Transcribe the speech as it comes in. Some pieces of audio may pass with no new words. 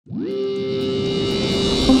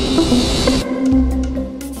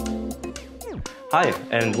Hi,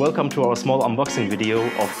 and welcome to our small unboxing video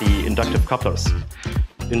of the inductive couplers.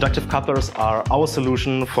 Inductive couplers are our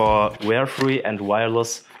solution for wire-free and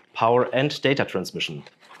wireless power and data transmission.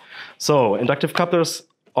 So, inductive couplers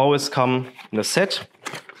always come in a set,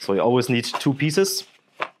 so you always need two pieces.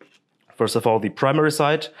 First of all, the primary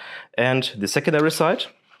side and the secondary side.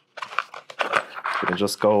 You can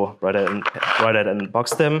just go right ahead and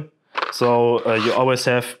unbox them. So you always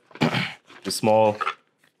have the small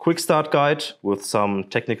quick start guide with some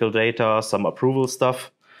technical data, some approval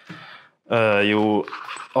stuff. You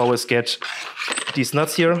always get these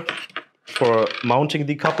nuts here for mounting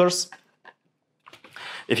the couplers.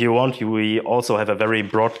 If you want, we also have a very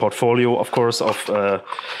broad portfolio, of course, of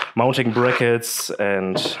mounting brackets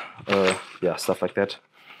and yeah, stuff like that.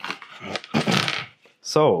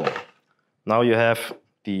 So now you have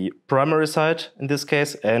the primary side in this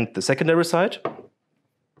case and the secondary side.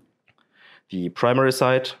 The primary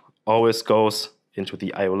side always goes into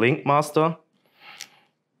the I/O link master,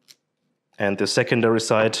 and the secondary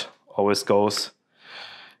side always goes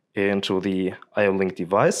into the I/O link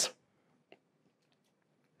device.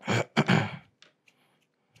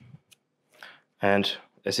 And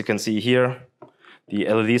as you can see here, the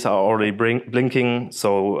LEDs are already blinking,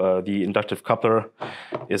 so the inductive coupler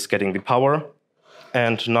is getting the power.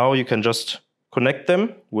 And now you can just connect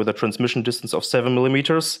them with a transmission distance of 7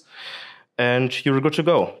 millimeters, and you're good to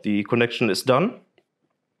go. The connection is done.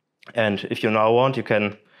 And if you now want, you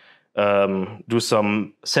can do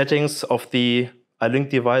some settings of the I/Link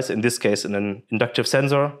device, in this case in an inductive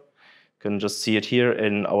sensor. You can just see it here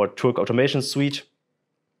in our Turck automation suite.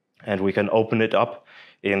 And we can open it up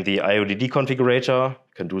in the IODD configurator.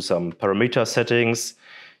 You can do some parameter settings.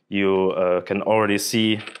 You can already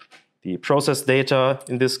see the process data,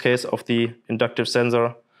 in this case, of the inductive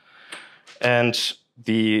sensor. And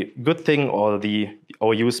the good thing, or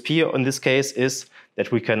our USP in this case, is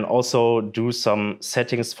that we can also do some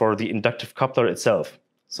settings for the inductive coupler itself.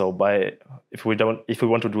 So if we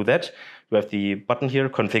want to do that, we have the button here,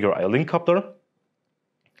 Configure I/Link coupler.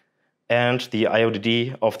 And the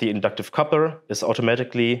IODD of the inductive coupler is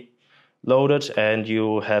automatically loaded, and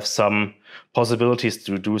you have some possibilities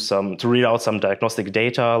to read out some diagnostic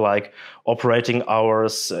data like operating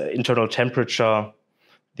hours, internal temperature,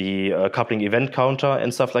 the coupling event counter,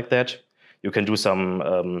 and stuff like that. You can do some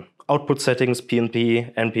output settings,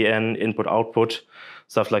 PNP, NPN, input output,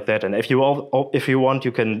 stuff like that. And if you want,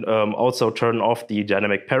 you can also turn off the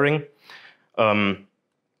dynamic pairing.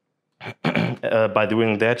 By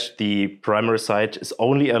doing that, the primary side is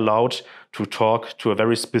only allowed to talk to a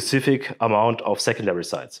very specific amount of secondary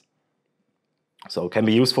sides. So it can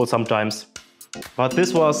be useful sometimes. But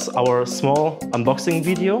this was our small unboxing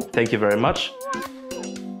video. Thank you very much.